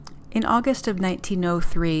In August of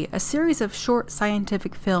 1903, a series of short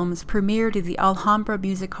scientific films premiered at the Alhambra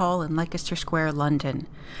Music Hall in Leicester Square, London.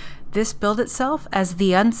 This billed itself as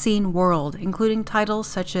The Unseen World, including titles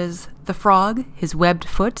such as The Frog, His Webbed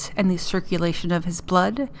Foot, and the Circulation of His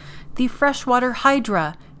Blood, The Freshwater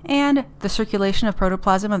Hydra, and The Circulation of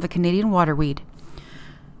Protoplasm of the Canadian Waterweed.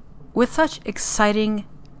 With such exciting,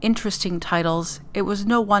 interesting titles, it was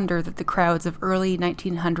no wonder that the crowds of early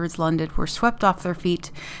 1900s London were swept off their feet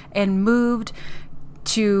and moved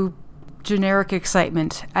to generic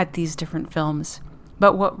excitement at these different films.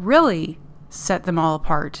 But what really set them all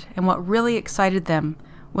apart and what really excited them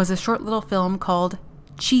was a short little film called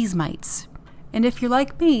Cheese Mites. And if you're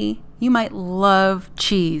like me, you might love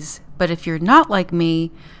cheese, but if you're not like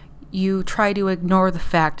me, you try to ignore the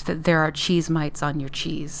fact that there are cheese mites on your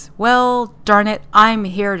cheese. Well, darn it, I'm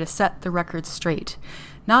here to set the record straight.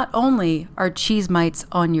 Not only are cheese mites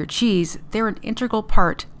on your cheese, they're an integral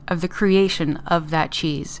part of the creation of that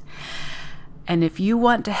cheese. And if you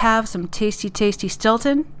want to have some tasty, tasty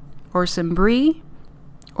Stilton, or some brie,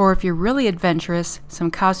 or if you're really adventurous, some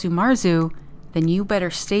casu marzu, then you better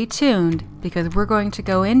stay tuned, because we're going to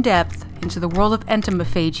go in depth into the world of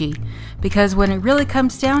entomophagy, because when it really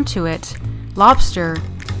comes down to it, lobster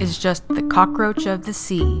is just the cockroach of the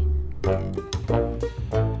sea.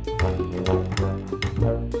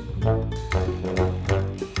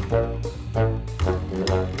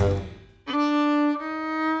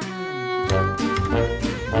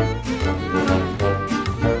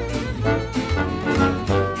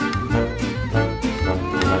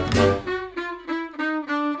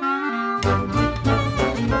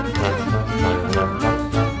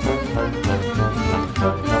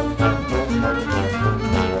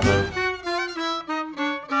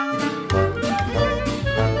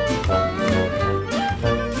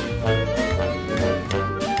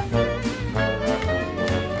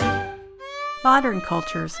 Modern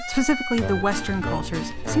cultures, specifically the Western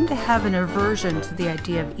cultures, seem to have an aversion to the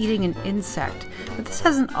idea of eating an insect, but this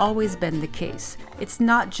hasn't always been the case. It's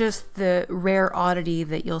not just the rare oddity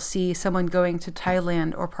that you'll see someone going to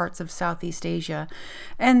Thailand or parts of Southeast Asia,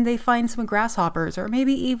 and they find some grasshoppers or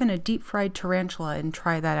maybe even a deep-fried tarantula and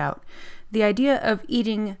try that out. The idea of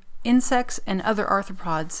eating insects and other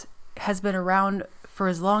arthropods has been around for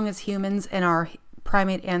as long as humans and our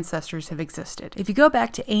primate ancestors have existed. If you go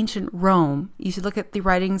back to ancient Rome, you should look at the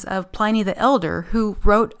writings of Pliny the Elder, who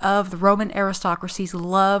wrote of the Roman aristocracy's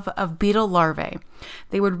love of beetle larvae.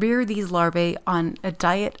 They would rear these larvae on a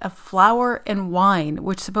diet of flour and wine,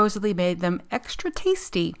 which supposedly made them extra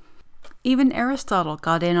tasty. Even Aristotle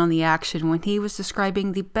got in on the action when he was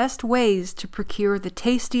describing the best ways to procure the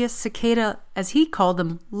tastiest cicada, as he called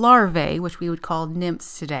them, larvae, which we would call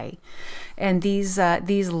nymphs today. And these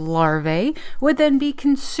larvae would then be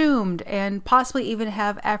consumed and possibly even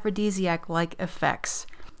have aphrodisiac-like effects.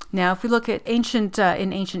 Now, if we look at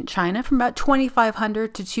in ancient China, from about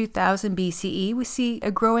 2500 to 2000 BCE, we see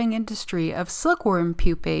a growing industry of silkworm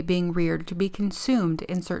pupae being reared to be consumed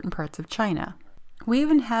in certain parts of China. We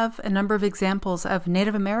even have a number of examples of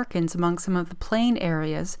Native Americans among some of the plain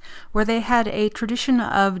areas where they had a tradition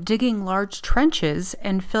of digging large trenches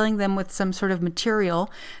and filling them with some sort of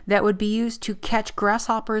material that would be used to catch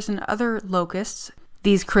grasshoppers and other locusts.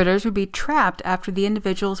 These critters would be trapped after the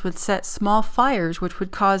individuals would set small fires, which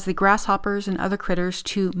would cause the grasshoppers and other critters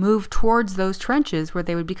to move towards those trenches where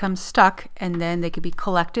they would become stuck, and then they could be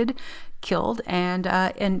collected, killed,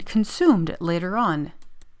 and consumed later on.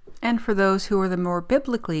 And for those who are the more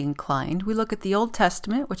biblically inclined, we look at the Old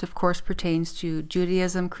Testament, which of course pertains to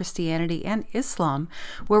Judaism, Christianity, and Islam,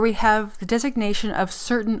 where we have the designation of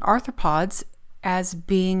certain arthropods as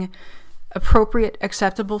being appropriate,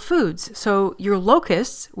 acceptable foods. So your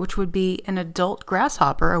locusts, which would be an adult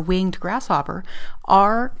grasshopper, a winged grasshopper,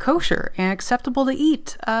 are kosher and acceptable to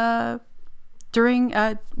eat during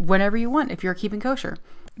whenever you want, if you're keeping kosher.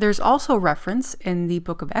 There's also reference in the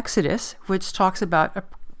book of Exodus, which talks about a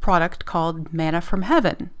product called manna from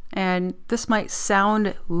heaven. And this might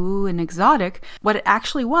sound and exotic. What it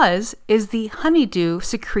actually was is the honeydew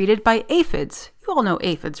secreted by aphids. You all know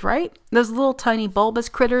aphids, right? Those little tiny bulbous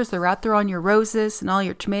critters, they're out there on your roses and all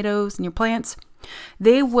your tomatoes and your plants.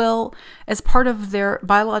 They will, as part of their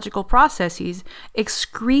biological processes,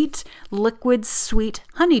 excrete liquid sweet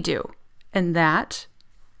honeydew. And that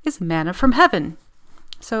is manna from heaven.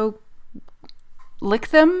 So lick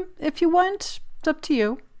them if you want. It's up to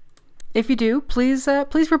you. If you do, please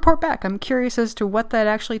report back. I'm curious as to what that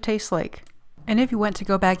actually tastes like. And if you want to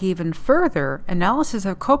go back even further, analysis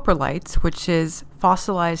of coprolites, which is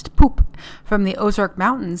fossilized poop from the Ozark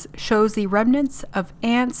Mountains, shows the remnants of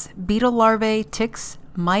ants, beetle larvae, ticks,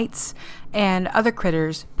 mites and other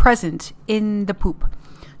critters present in the poop.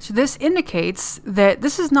 So this indicates that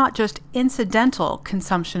this is not just incidental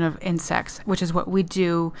consumption of insects, which is what we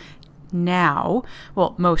do now.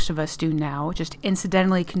 Well, most of us do now, just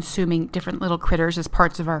incidentally consuming different little critters as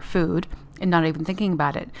parts of our food and not even thinking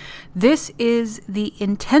about it. This is the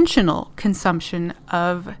intentional consumption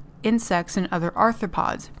of insects and other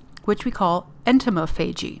arthropods, which we call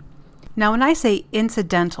entomophagy. Now, when I say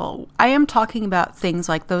incidental, I am talking about things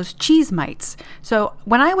like those cheese mites. So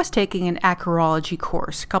when I was taking an acarology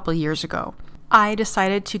course a couple of years ago, I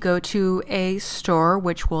decided to go to a store,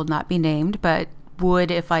 which will not be named, but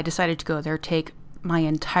would, if I decided to go there, take my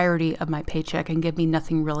entirety of my paycheck and give me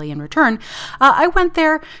nothing really in return. I went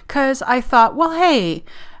there because I thought, well, hey,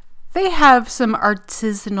 they have some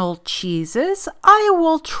artisanal cheeses. I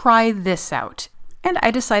will try this out. And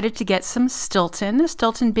I decided to get some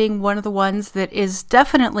Stilton being one of the ones that is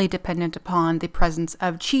definitely dependent upon the presence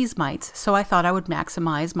of cheese mites. So I thought I would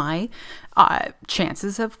maximize my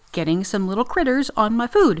chances of getting some little critters on my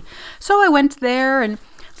food. So I went there and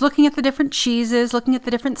looking at the different cheeses, looking at the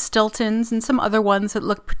different Stiltons and some other ones that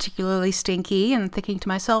look particularly stinky, and thinking to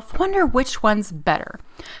myself, wonder which one's better.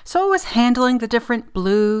 So I was handling the different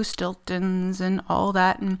blue Stiltons and all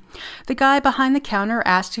that, and the guy behind the counter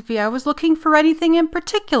asked if I was looking for anything in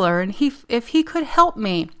particular and if he could help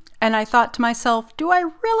me. And I thought to myself, do I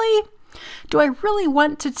really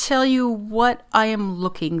want to tell you what I am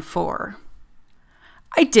looking for?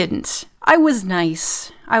 I didn't. I was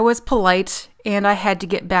nice. I was polite, and I had to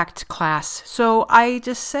get back to class. So I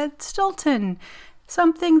just said, Stilton,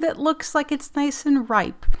 something that looks like it's nice and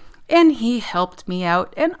ripe. And he helped me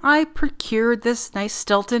out, and I procured this nice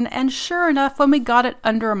Stilton, and sure enough, when we got it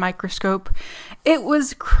under a microscope, it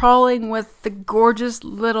was crawling with the gorgeous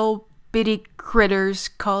little bitty critters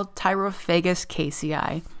called Tyrophagus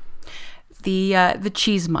casei, the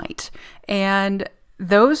cheese mite. And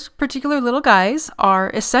those particular little guys are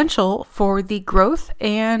essential for the growth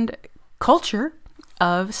and culture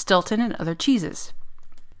of Stilton and other cheeses.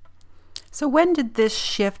 So when did this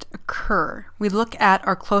shift occur? We look at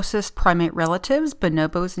our closest primate relatives,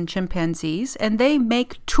 bonobos and chimpanzees, and they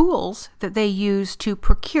make tools that they use to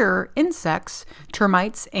procure insects,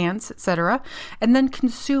 termites, ants, etc., and then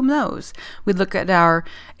consume those. We look at our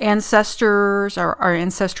ancestors, our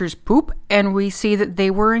ancestors' poop, and we see that they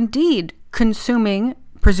were indeed consuming,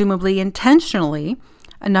 presumably intentionally,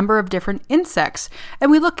 a number of different insects. And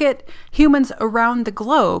we look at humans around the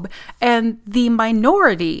globe, and the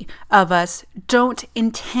minority of us don't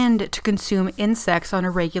intend to consume insects on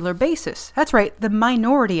a regular basis. That's right, the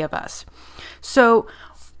minority of us. So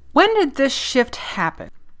when did this shift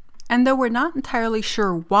happen? And though we're not entirely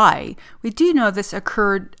sure why, we do know this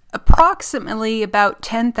occurred approximately about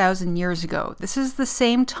 10,000 years ago. This is the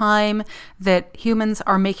same time that humans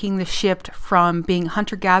are making the shift from being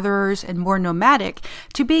hunter-gatherers and more nomadic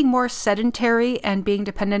to being more sedentary and being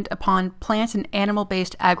dependent upon plant and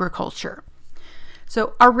animal-based agriculture.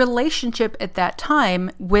 So our relationship at that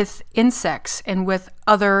time with insects and with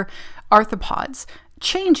other arthropods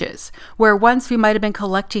changes, where once we might have been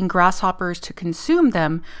collecting grasshoppers to consume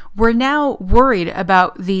them, we're now worried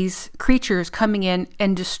about these creatures coming in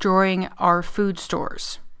and destroying our food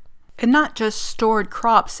stores. And not just stored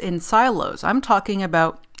crops in silos. I'm talking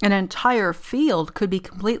about an entire field could be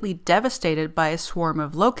completely devastated by a swarm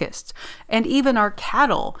of locusts. And even our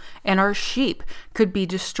cattle and our sheep could be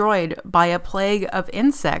destroyed by a plague of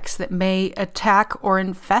insects that may attack or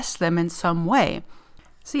infest them in some way.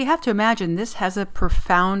 So you have to imagine this has a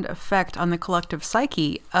profound effect on the collective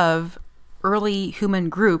psyche of early human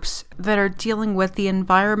groups that are dealing with the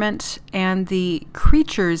environment and the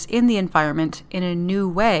creatures in the environment in a new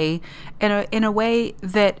way, in a way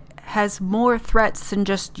that has more threats than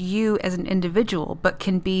just you as an individual, but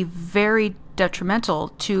can be very detrimental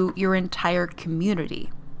to your entire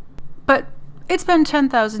community. But it's been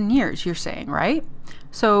 10,000 years, you're saying, right?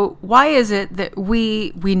 So why is it that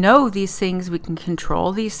we know these things, we can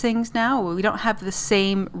control these things now? We don't have the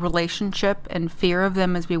same relationship and fear of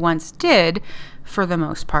them as we once did, for the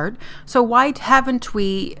most part. So why haven't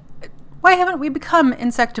we become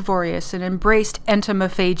insectivorous and embraced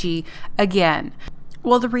entomophagy again?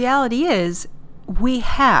 Well, the reality is we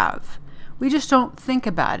have. We just don't think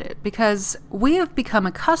about it because we have become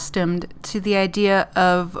accustomed to the idea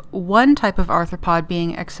of one type of arthropod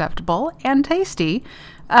being acceptable and tasty,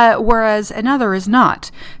 whereas another is not.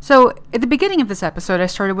 So at the beginning of this episode, I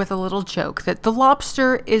started with a little joke that the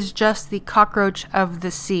lobster is just the cockroach of the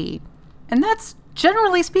sea. And that's,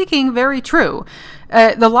 generally speaking, very true.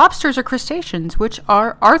 The lobsters are crustaceans, which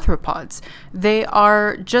are arthropods. They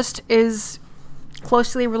are just as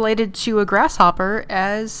closely related to a grasshopper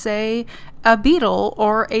as, say, a beetle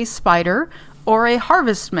or a spider or a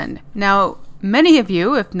harvestman. Now, many of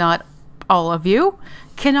you, if not all of you,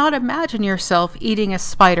 cannot imagine yourself eating a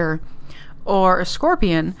spider or a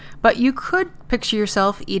scorpion, but you could picture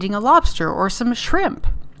yourself eating a lobster or some shrimp.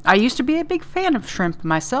 I used to be a big fan of shrimp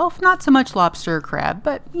myself, not so much lobster or crab,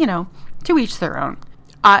 but, to each their own.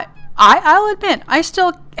 I'll admit, I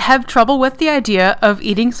still have trouble with the idea of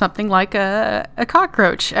eating something like a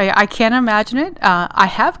cockroach. I can't imagine it. I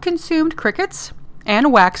have consumed crickets and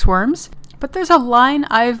waxworms, but there's a line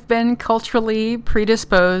I've been culturally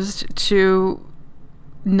predisposed to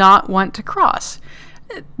not want to cross.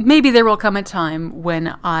 Maybe there will come a time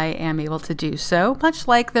when I am able to do so, much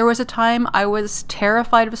like there was a time I was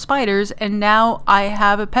terrified of spiders, and now I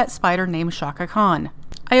have a pet spider named Shaka Khan.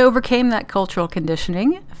 I overcame that cultural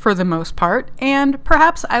conditioning for the most part, and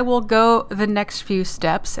perhaps I will go the next few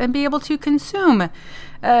steps and be able to consume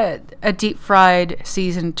a deep-fried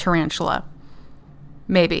seasoned tarantula.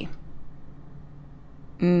 Maybe.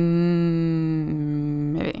 Maybe.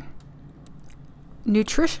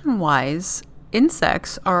 Nutrition-wise,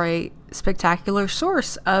 insects are a spectacular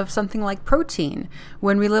source of something like protein.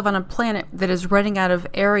 When we live on a planet that is running out of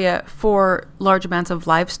area for large amounts of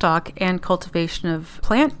livestock and cultivation of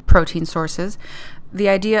plant protein sources, the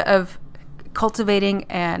idea of cultivating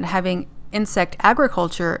and having insect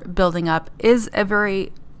agriculture building up is a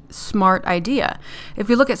very smart idea. If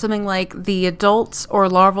you look at something like the adults or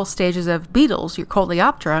larval stages of beetles, your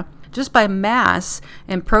Coleoptera, just by mass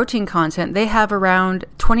and protein content, they have around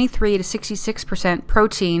 23 to 66%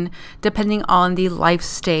 protein, depending on the life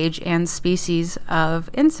stage and species of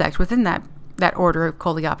insect within that order of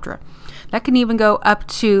Coleoptera. That can even go up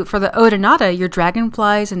to, for the Odonata, your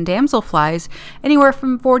dragonflies and damselflies, anywhere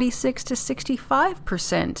from 46 to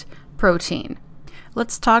 65% protein.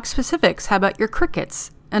 Let's talk specifics. How about your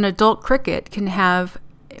crickets? An adult cricket can have,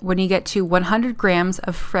 when you get to 100 grams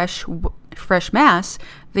of fresh mass,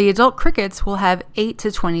 the adult crickets will have 8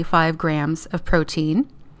 to 25 grams of protein.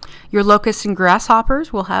 Your locusts and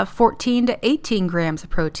grasshoppers will have 14 to 18 grams of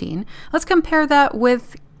protein. Let's compare that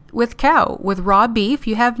with cow. With raw beef,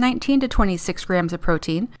 you have 19 to 26 grams of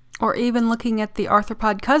protein. Or even looking at the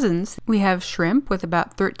arthropod cousins, we have shrimp with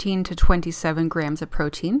about 13 to 27 grams of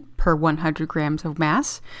protein per 100 grams of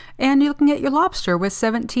mass. And you're looking at your lobster with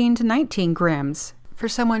 17 to 19 grams. For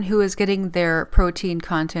someone who is getting their protein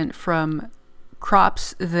content from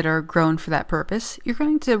crops that are grown for that purpose, you're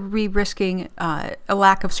going to be risking a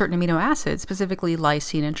lack of certain amino acids, specifically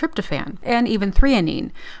lysine and tryptophan, and even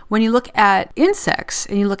threonine. When you look at insects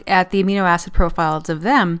and you look at the amino acid profiles of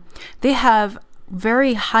them, they have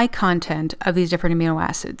very high content of these different amino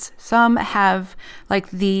acids. Some have, like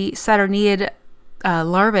the Saturniid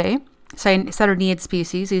larvae, Saturniid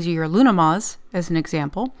species, these are your Luna moths, as an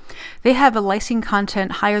example. They have a lysine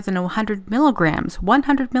content higher than 100 milligram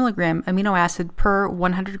amino acid per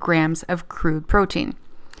 100 grams of crude protein.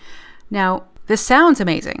 Now, this sounds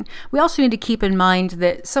amazing. We also need to keep in mind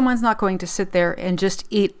that someone's not going to sit there and just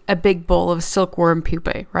eat a big bowl of silkworm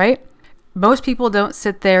pupae, right? Most people don't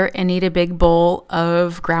sit there and eat a big bowl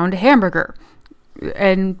of ground hamburger.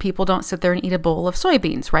 And people don't sit there and eat a bowl of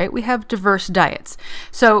soybeans, right? We have diverse diets.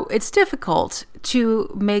 So it's difficult to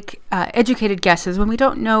make educated guesses when we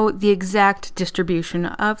don't know the exact distribution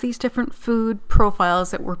of these different food profiles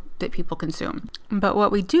that people consume. But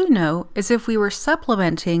what we do know is if we were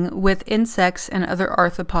supplementing with insects and other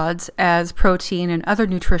arthropods as protein and other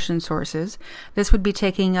nutrition sources, this would be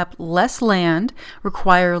taking up less land,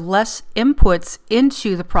 require less inputs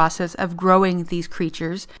into the process of growing these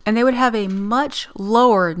creatures, and they would have a much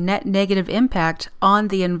lower net negative impact on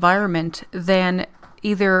the environment than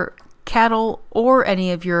either cattle or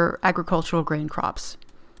any of your agricultural grain crops.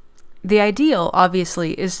 The ideal,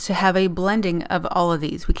 obviously, is to have a blending of all of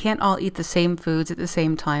these. We can't all eat the same foods at the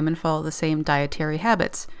same time and follow the same dietary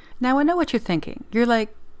habits. Now, I know what you're thinking. You're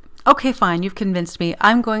like, okay, fine, you've convinced me.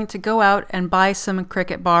 I'm going to go out and buy some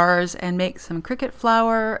cricket bars and make some cricket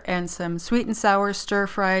flour and some sweet and sour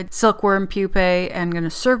stir-fried silkworm pupae, and I'm going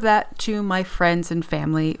to serve that to my friends and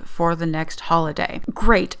family for the next holiday.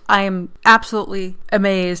 Great. I am absolutely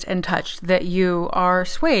amazed and touched that you are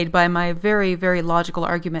swayed by my very, very logical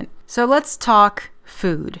argument. So let's talk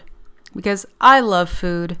food, because I love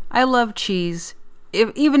food. I love cheese.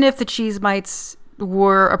 Even if the cheese mites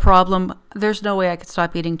were a problem, there's no way I could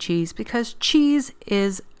stop eating cheese, because cheese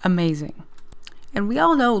is amazing. And we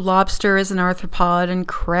all know lobster is an arthropod, and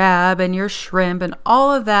crab and your shrimp and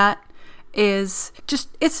all of that is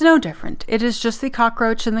just, it's no different. It is just the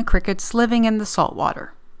cockroach and the crickets living in the salt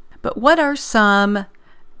water. But what are some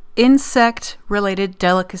insect-related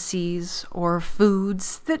delicacies or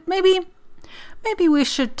foods that maybe we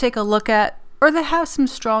should take a look at, or that have some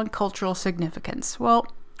strong cultural significance? Well,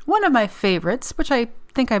 one of my favorites, which I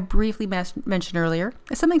think I briefly mentioned earlier,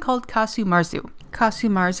 is something called casu marzu. Casu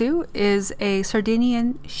marzu is a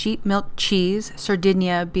Sardinian sheep milk cheese,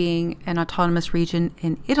 Sardinia being an autonomous region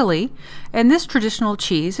in Italy. And this traditional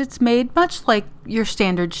cheese, it's made much like your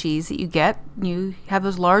standard cheese that you get. You have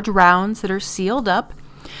those large rounds that are sealed up,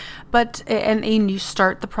 and you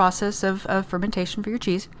start the process of fermentation for your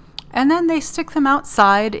cheese. And then they stick them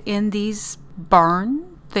outside in these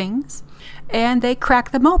barn things, and they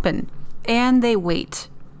crack them open, and they wait.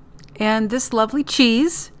 And this lovely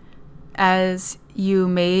cheese, as you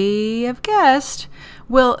may have guessed,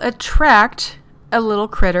 will attract a little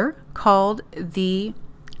critter called the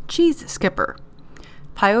cheese skipper,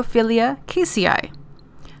 Pyophila casei.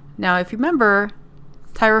 Now, if you remember,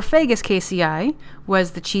 Tyrophagus casei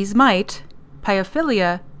was the cheese mite.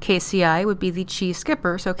 Pyophila casei would be the cheese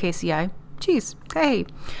skipper, so casei, cheese. Hey,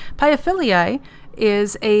 Pyophila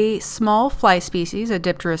is a small fly species, a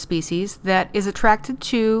Diptera species, that is attracted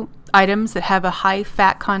to items that have a high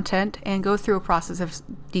fat content and go through a process of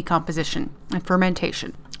decomposition and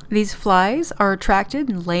fermentation. These flies are attracted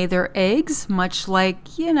and lay their eggs, much like,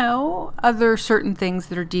 other certain things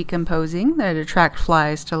that are decomposing that attract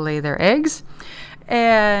flies to lay their eggs.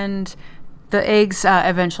 And the eggs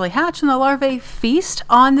eventually hatch, and the larvae feast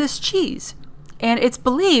on this cheese. And it's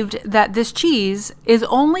believed that this cheese is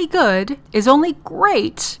only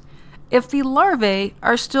great, if the larvae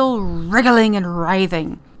are still wriggling and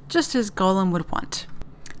writhing, just as Gollum would want.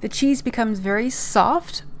 The cheese becomes very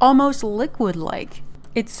soft, almost liquid-like.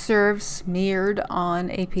 It's served smeared on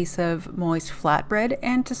a piece of moist flatbread,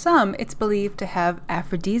 and to some, it's believed to have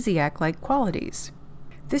aphrodisiac-like qualities.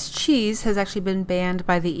 This cheese has actually been banned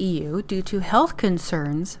by the EU due to health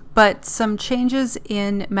concerns, but some changes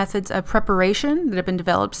in methods of preparation that have been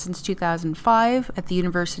developed since 2005 at the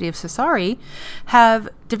University of Sassari have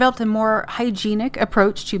developed a more hygienic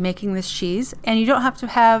approach to making this cheese, and you don't have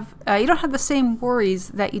the same worries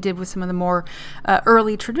that you did with some of the more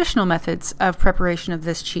early traditional methods of preparation of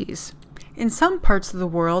this cheese. In some parts of the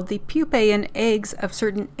world, the pupae and eggs of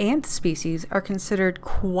certain ant species are considered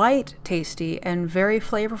quite tasty and very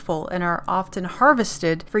flavorful and are often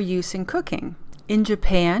harvested for use in cooking. In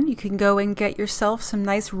Japan, you can go and get yourself some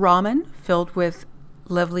nice ramen filled with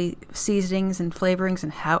lovely seasonings and flavorings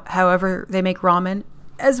and however they make ramen,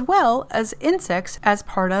 as well as insects as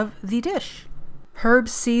part of the dish.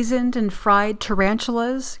 Herbs seasoned and fried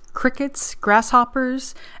tarantulas, crickets,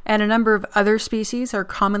 grasshoppers, and a number of other species are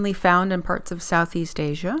commonly found in parts of Southeast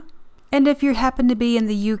Asia. And if you happen to be in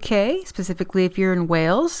the UK, specifically if you're in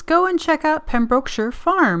Wales, go and check out Pembrokeshire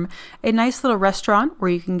Farm, a nice little restaurant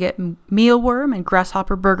where you can get mealworm and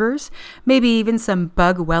grasshopper burgers, maybe even some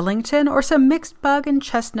bug Wellington, or some mixed bug and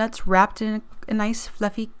chestnuts wrapped in a nice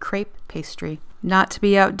fluffy crepe pastry. Not to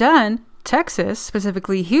be outdone, Texas,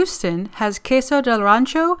 specifically Houston, has queso del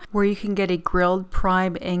rancho, where you can get a grilled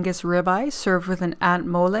prime Angus ribeye served with an ant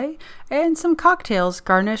mole and some cocktails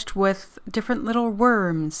garnished with different little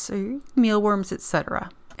worms, mealworms,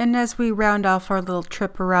 etc. And as we round off our little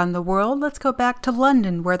trip around the world, let's go back to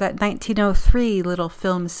London, where that 1903 little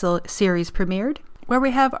film series premiered, where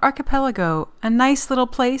we have Archipelago, a nice little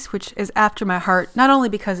place which is after my heart, not only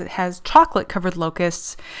because it has chocolate-covered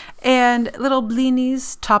locusts and little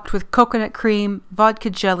blinis topped with coconut cream, vodka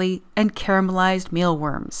jelly, and caramelized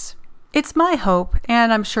mealworms. It's my hope,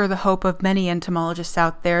 and I'm sure the hope of many entomologists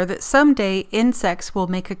out there, that someday insects will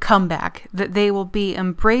make a comeback, that they will be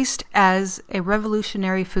embraced as a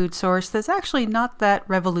revolutionary food source that's actually not that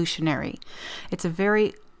revolutionary. It's a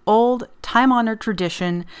very old, time-honored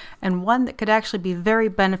tradition, and one that could actually be very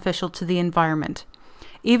beneficial to the environment.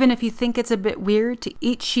 Even if you think it's a bit weird to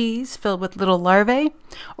eat cheese filled with little larvae,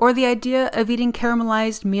 or the idea of eating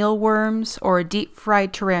caramelized mealworms or a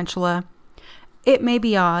deep-fried tarantula, it may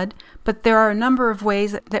be odd, but there are a number of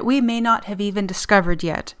ways that we may not have even discovered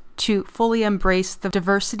yet to fully embrace the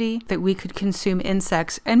diversity that we could consume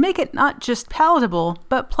insects and make it not just palatable,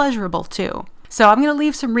 but pleasurable too. So I'm going to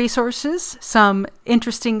leave some resources, some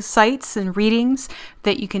interesting sites and readings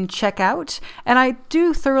that you can check out. And I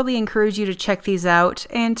do thoroughly encourage you to check these out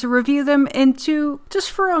and to review them and to, just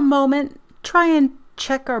for a moment, try and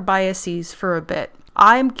check our biases for a bit.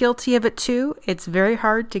 I'm guilty of it too. It's very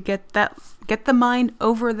hard to get the mind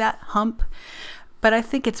over that hump, but I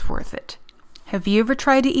think it's worth it. Have you ever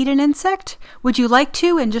tried to eat an insect? Would you like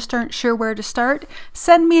to and just aren't sure where to start?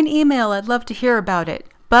 Send me an email. I'd love to hear about it.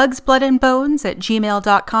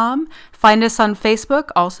 bugsbloodandbones@gmail.com. Find us on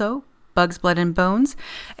Facebook, also Bugs, Blood and Bones.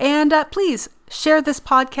 And please Share this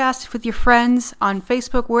podcast with your friends on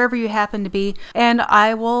Facebook, wherever you happen to be, and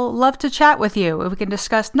I will love to chat with you. We can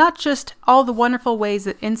discuss not just all the wonderful ways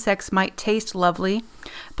that insects might taste lovely,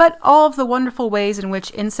 but all of the wonderful ways in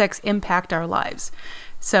which insects impact our lives.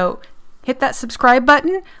 So hit that subscribe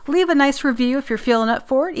button, leave a nice review if you're feeling up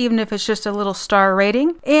for it, even if it's just a little star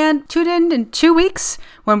rating, and tune in 2 weeks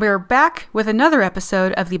when we're back with another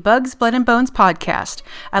episode of the Bugs, Blood, and Bones podcast.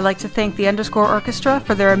 I'd like to thank the Underscore Orchestra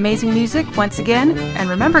for their amazing music once again, and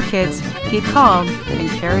remember kids, keep calm and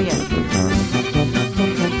carry on.